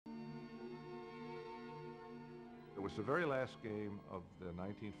It was the very last game of the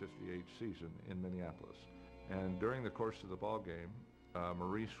 1958 season in Minneapolis. And during the course of the ball game,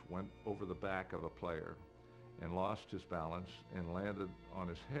 Maurice went over the back of a player and lost his balance and landed on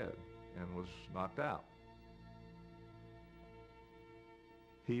his head and was knocked out.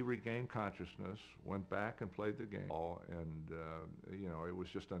 He regained consciousness, went back and played the game, and you know, it was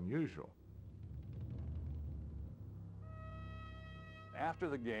just unusual. After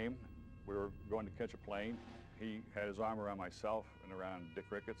the game, we were going to catch a plane. He had his arm around myself and around Dick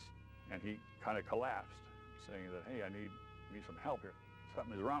Ricketts, and he kind of collapsed, saying that, hey, I need some help here.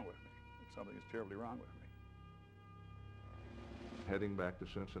 Something is wrong with me. Something is terribly wrong with me. Heading back to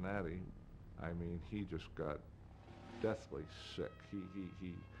Cincinnati, I mean, he just got deathly sick.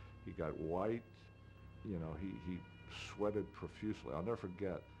 He got white, you know, he sweated profusely. I'll never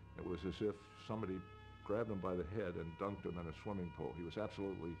forget, it was as if somebody grabbed him by the head and dunked him in a swimming pool. He was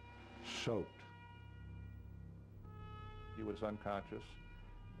absolutely soaked. He was unconscious,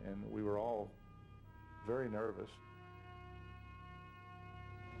 and we were all very nervous.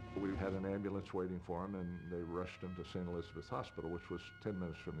 We had an ambulance waiting for him, and they rushed him to St. Elizabeth's Hospital, which was 10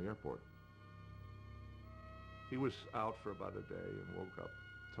 minutes from the airport. He was out for about a day and woke up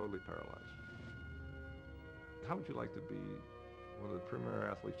totally paralyzed. How would you like to be one of the premier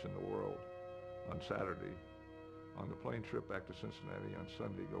athletes in the world on Saturday, on the plane trip back to Cincinnati on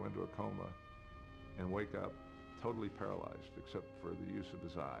Sunday, go into a coma, and wake up totally paralyzed except for the use of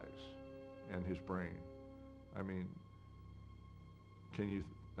his eyes and his brain? I mean, can you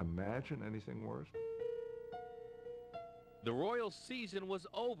imagine anything worse? The Royals' season was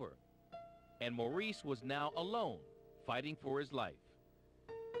over, and Maurice was now alone, fighting for his life.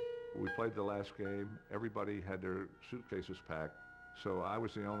 We played the last game. Everybody had their suitcases packed, so I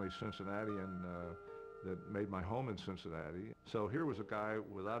was the only Cincinnatian that made my home in Cincinnati. So here was a guy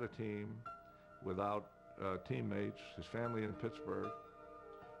without a team, without teammates, his family in Pittsburgh.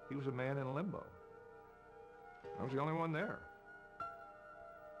 He was a man in limbo. I was the only one there.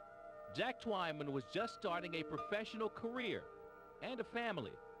 Jack Twyman was just starting a professional career and a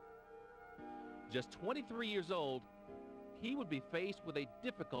family. Just 23 years old, he would be faced with a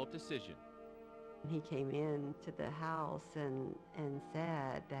difficult decision. He came in to the house and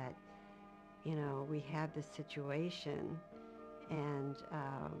said that, you know, we have this situation, and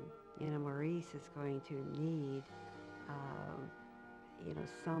you know, Maurice is going to need you know,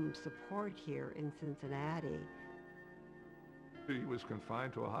 some support here in Cincinnati. He was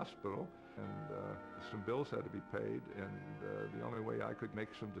confined to a hospital, and some bills had to be paid, and the only way I could make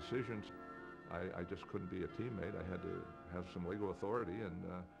some decisions, I just couldn't be a teammate. I had to have some legal authority, and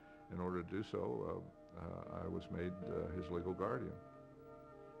in order to do so, I was made his legal guardian.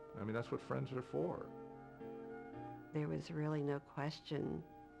 I mean, that's what friends are for. There was really no question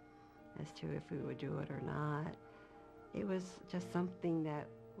as to if we would do it or not. It was just something that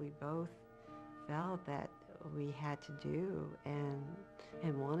we both felt that we had to do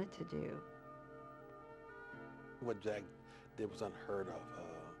and wanted to do. What Jack did was unheard of,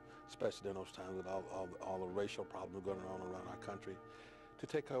 especially in those times with all the racial problems going on around our country. To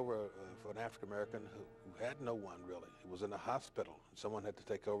take over for an African American who had no one really. He was in a hospital, and someone had to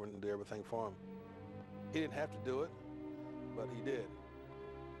take over and do everything for him. He didn't have to do it, but he did.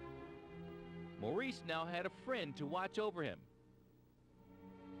 Maurice now had a friend to watch over him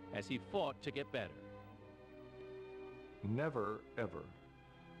as he fought to get better. Never, ever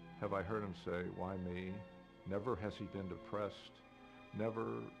have I heard him say, "Why me?" Never has he been depressed. Never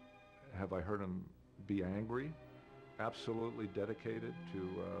have I heard him be angry. Absolutely dedicated to,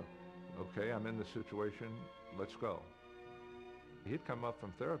 okay, I'm in this situation, let's go. He'd come up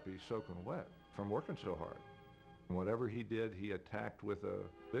from therapy soaking wet from working so hard. And whatever he did, he attacked with a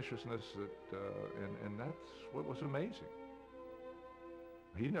viciousness that, and that's what was amazing.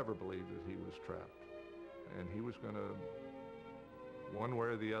 He never believed that he was trapped, and he was going to, one way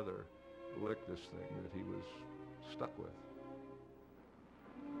or the other, lick this thing that he was stuck with.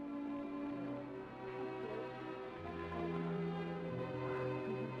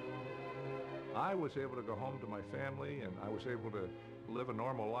 I was able to go home to my family, and I was able to live a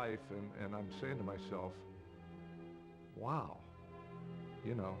normal life, and I'm saying to myself, wow,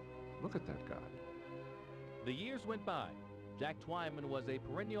 you know, look at that guy. The years went by. Jack Twyman was a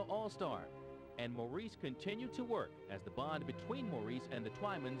perennial all-star, and Maurice continued to work as the bond between Maurice and the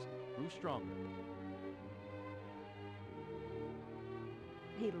Twymans grew stronger.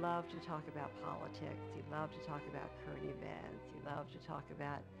 He loved to talk about politics. He loved to talk about current events. He loved to talk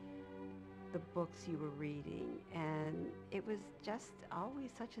about the books you were reading, and it was just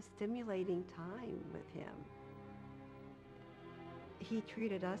always such a stimulating time with him. he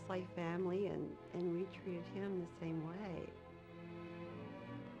treated us like family, and we treated him the same way.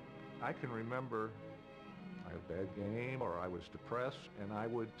 I can remember I had a bad game or I was depressed, and I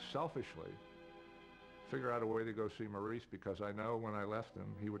would selfishly figure out a way to go see Maurice because I know when I left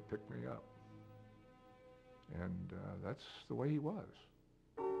him, he would pick me up. And that's the way he was.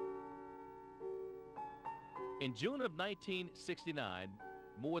 In June of 1969,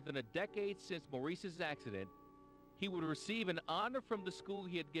 more than a decade since Maurice's accident, he would receive an honor from the school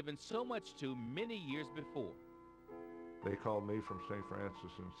he had given so much to many years before. They called me from St.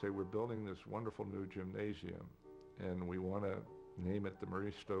 Francis and say, we're building this wonderful new gymnasium, and we want to name it the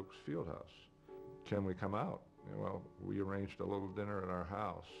Maurice Stokes Fieldhouse. Can we come out? Well, we arranged a little dinner at our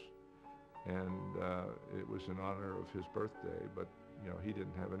house, and it was in honor of his birthday, but he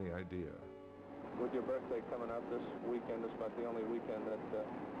didn't have any idea. With your birthday coming up this weekend, it's about the only weekend that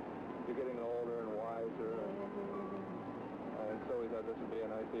you're getting older and wiser, and so we thought this would be a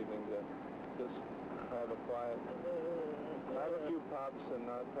nice evening to just have a quiet, have a few pops and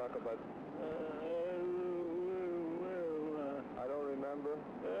not talk about. I don't remember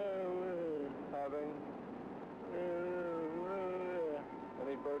having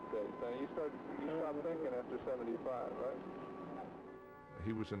any birthdays. You stop thinking after 75, right?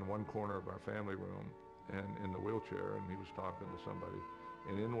 He was in one corner of our family room and in the wheelchair, and he was talking to somebody,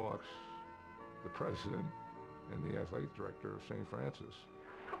 and in walks the president and the athletic director of St. Francis.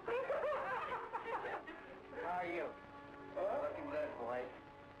 How are you? Looking good, boy.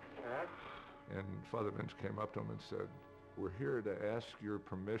 Huh? And Father Vince came up to him and said, we're here to ask your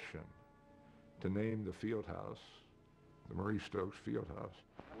permission to name the field house the Maurice Stokes Fieldhouse.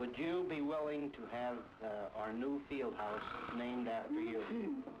 Would you be willing to have our new field house named after you?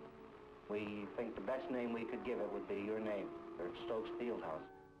 We think the best name we could give it would be your name, or Stokes Fieldhouse.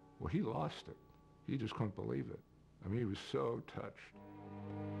 Well, he lost it. He just couldn't believe it. I mean, he was so touched.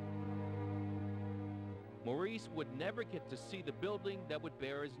 Maurice would never get to see the building that would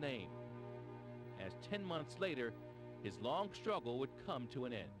bear his name, as 10 months later, his long struggle would come to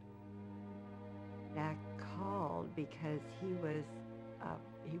an end. Jack called because he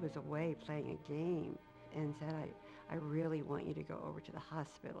was away playing a game and said, I really want you to go over to the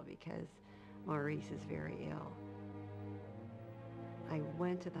hospital because Maurice is very ill. I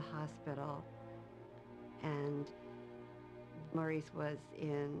went to the hospital, and Maurice was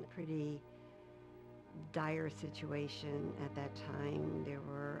in a pretty dire situation at that time. There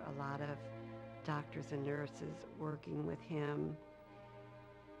were a lot of doctors and nurses working with him.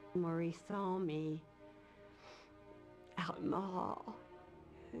 Maurice saw me out in the hall,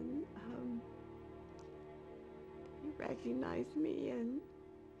 and he recognized me and,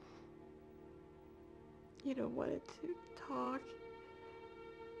 wanted to talk,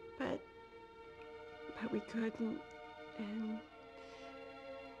 but we couldn't, and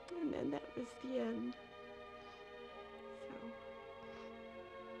then that was the end. So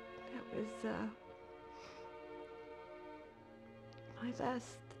that was my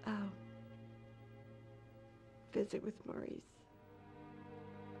last visit with Maurice.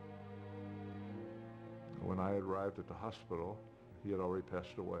 When I arrived at the hospital, he had already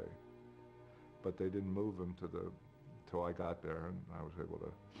passed away. But they didn't move him till I got there, and I was able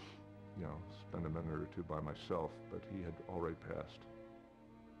to, spend a minute or two by myself, but he had already passed.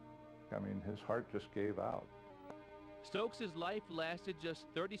 I mean, his heart just gave out. Stokes' life lasted just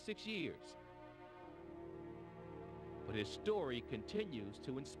 36 years. But his story continues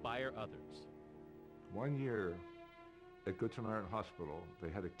to inspire others. 1 year at Good Samaritan Hospital, they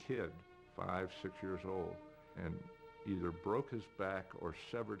had a kid, 5, 6 years old, and either broke his back or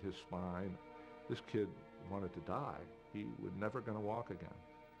severed his spine. This kid wanted to die. He was never going to walk again.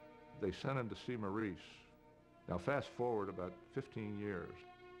 They sent him to see Maurice. Now fast forward about 15 years,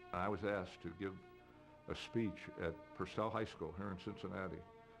 I was asked to give a speech at Purcell High School here in Cincinnati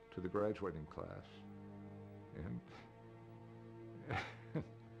to the graduating class.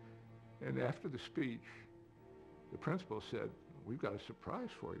 And after the speech, the principal said, we've got a surprise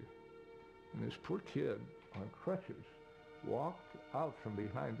for you. And this poor kid on crutches walked out from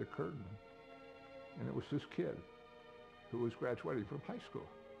behind the curtain. And it was this kid who was graduating from high school.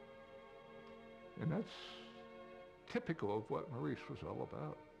 And that's typical of what Maurice was all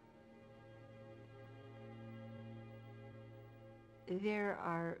about. There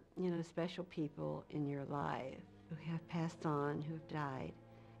are, special people in your life who have passed on, who have died.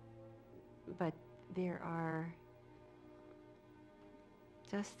 But there are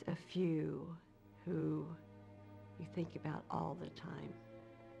just a few who you think about all the time.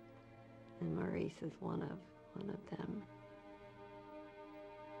 And Maurice is one of them.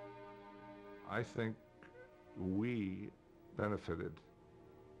 I think we benefited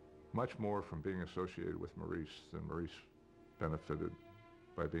much more from being associated with Maurice than Maurice benefited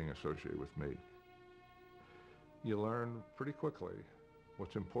by being associated with me. You learn pretty quickly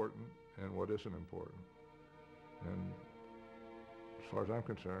what's important and what isn't important. And as far as I'm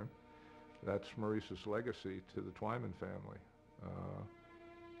concerned, that's Maurice's legacy to the Twyman family.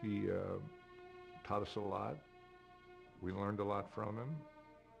 He taught us a lot. We learned a lot from him,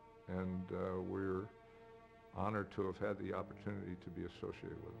 and we're honored to have had the opportunity to be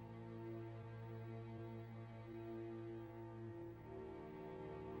associated with him.